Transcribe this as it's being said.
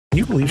Can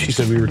you believe she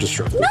said we were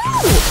destructive? No!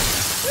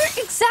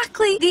 We're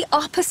exactly the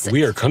opposite.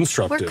 We are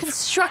constructive. We're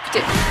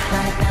constructive.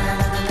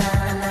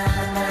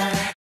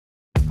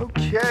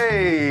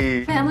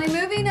 Okay. Family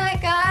movie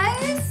night,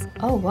 guys.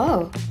 Oh,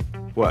 whoa.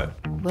 What?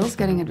 Will's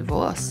getting a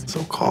divorce.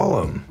 So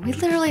call him. We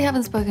literally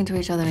haven't spoken to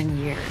each other in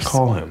years.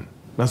 Call him.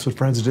 That's what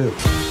friends do.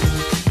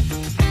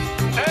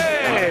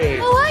 Hey!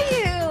 How are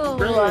you?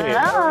 Great.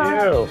 How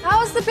are you?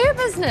 How's the beer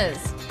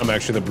business? I'm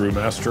actually the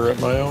brewmaster at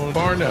my own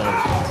bar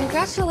now.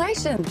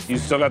 Congratulations. You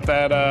still got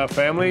that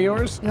family of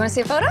yours? You want to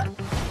see a photo?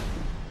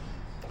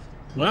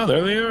 Wow,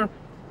 there they are.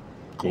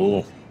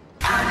 Cool.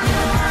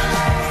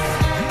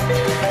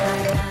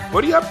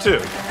 What are you up to?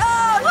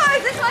 Oh,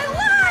 what? It's my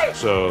life!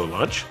 So,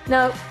 lunch?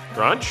 No,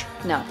 Brunch?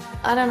 no.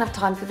 I don't have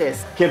time for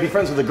this. Can't be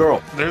friends with a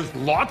girl. There's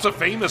lots of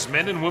famous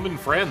men and women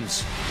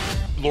friends.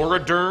 Laura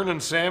Dern and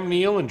Sam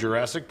Neill in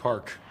Jurassic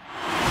Park.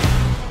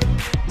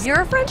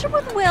 Your friendship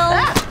with Will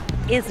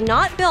is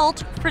not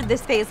built for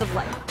this phase of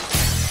life.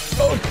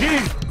 Oh,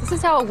 geez. This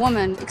is how a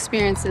woman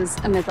experiences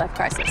a midlife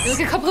crisis. You're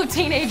like a couple of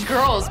teenage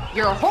girls.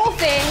 Your whole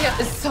thing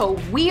is so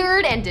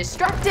weird and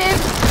destructive.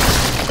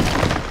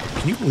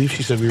 Can you believe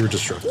she said we were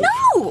destructive?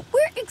 No!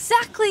 We're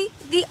exactly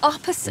the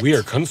opposite. We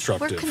are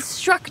constructive. We're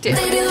constructive.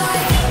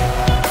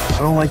 I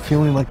don't like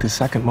feeling like the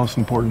second most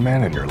important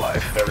man in your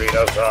life.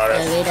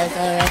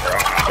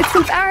 It's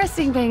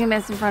embarrassing being a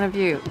mess in front of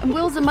you. And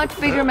Will's a much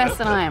bigger mess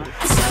than I am.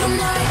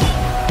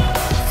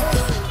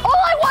 All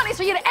I want is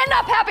for you to end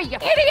up happy, you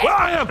idiot! Well,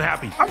 I am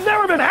happy. I've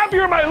never been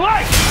happier in my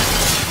life.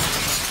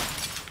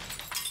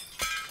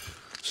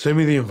 Send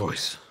me the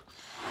invoice.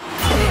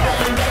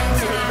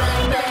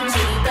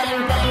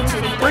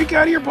 Break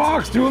out of your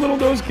box. Do a little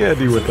nose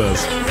candy with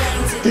us.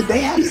 Did they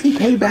have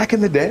CK back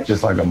in the day?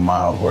 Just like a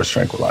mild horse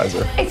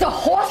tranquilizer. It's a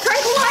horse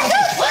tranquilizer?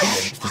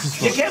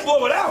 What? You can't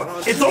blow it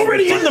out. It's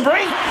already in the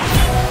brain.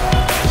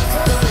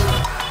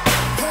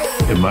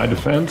 In my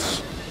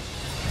defense,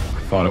 I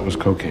thought it was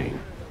cocaine.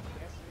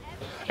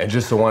 And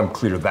just so I'm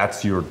clear,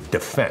 that's your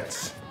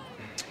defense.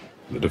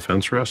 The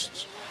defense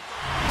rests.